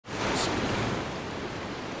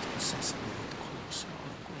incessantly with the colours of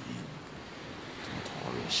green, the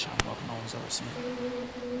notorious shamrock no one's ever seen.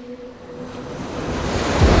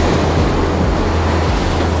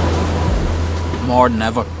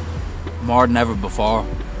 More than ever before.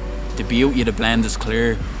 The beauty of the blend is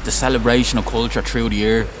clear, the celebration of culture through the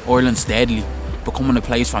year. Ireland's deadly, becoming a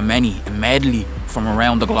place for many, a medley from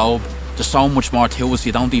around the globe. There's so much more to us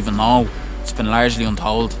you don't even know. It's been largely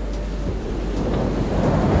untold.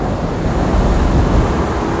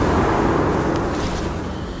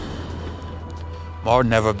 More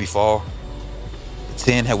than ever before, it's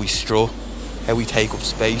seeing how we strut, how we take up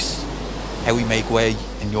space, how we make way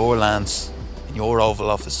in your lands, in your Oval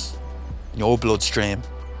Office, in your bloodstream,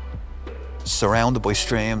 surrounded by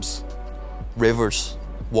streams, rivers,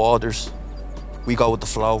 waters. We go with the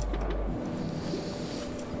flow.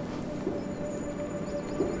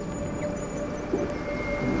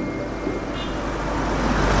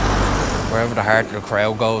 Wherever the heart of the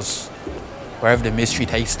crowd goes, wherever the mystery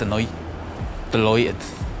takes the night, delighted,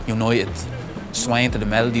 united, swaying to the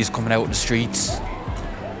melodies coming out of the streets.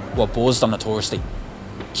 We're buzzed on a Thursday,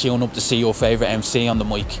 queuing up to see your favourite MC on the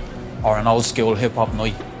mic, or an old school hip hop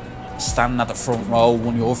night, standing at the front row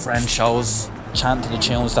when your friend shows, chanting the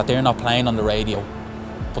tunes that they're not playing on the radio,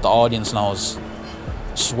 but the audience knows,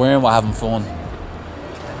 swearing we're having fun,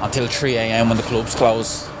 until 3 AM when the clubs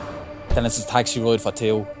close. Then it's a taxi ride for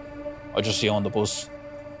 2, or just you on the bus.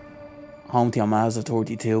 Home to your Mazda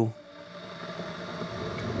 32.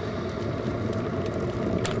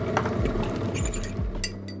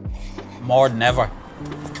 More than ever,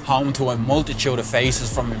 home to a multitude of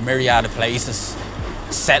faces from a myriad of places,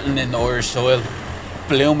 settling in the Irish soil,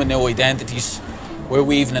 blooming new identities. We're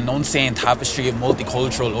weaving an unseen tapestry of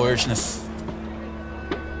multicultural Irishness.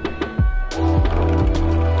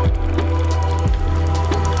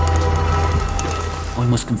 I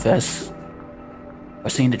must confess,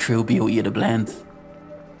 I've seen the true beauty of the blend.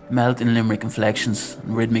 Melting Limerick inflections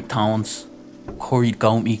and rhythmic tones, curried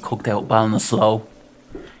goat meat cooked out balanced slow,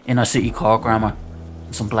 inner city Cork grammar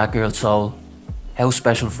and some black girl soul, house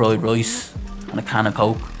special fried rice and a can of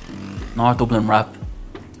coke, North Dublin rap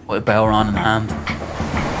with a bower on in hand.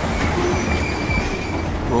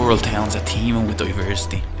 Rural towns are teeming with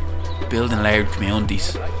diversity, building layered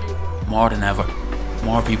communities. More than ever,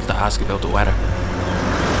 more people to ask about the weather.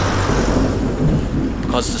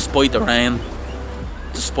 Because despite the rain,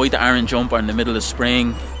 despite the orange jumper in the middle of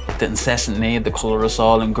spring, the incessant need to colour us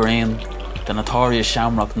all in green, the notorious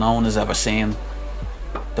shamrock no one has ever seen,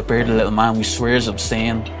 the bearded little man we swear is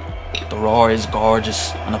obscene, the roar is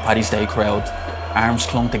gorgeous on a Paddy's Day crowd, arms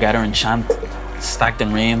clung together in chant, stacked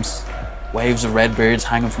in reams, waves of red beards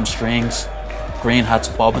hanging from strings, green hats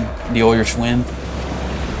bobbing in the Irish wind.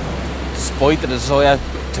 Despite the desire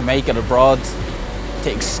to make it abroad,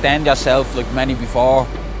 to extend yourself like many before,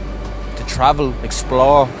 to travel,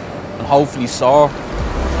 explore and hopefully soar.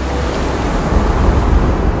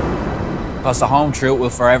 Because the home truth will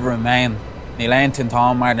forever remain, Níl aon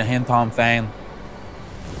Tintán mar na Hintán féin.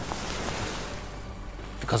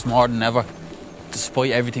 Because more than ever, despite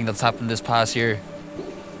everything that's happened this past year,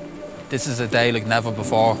 this is a day like never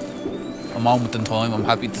before, a moment in time I'm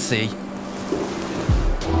happy to see.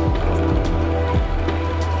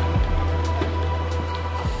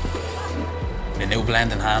 With a new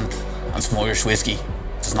blend in hand and some Irish whiskey,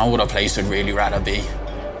 there's no other place I'd really rather be.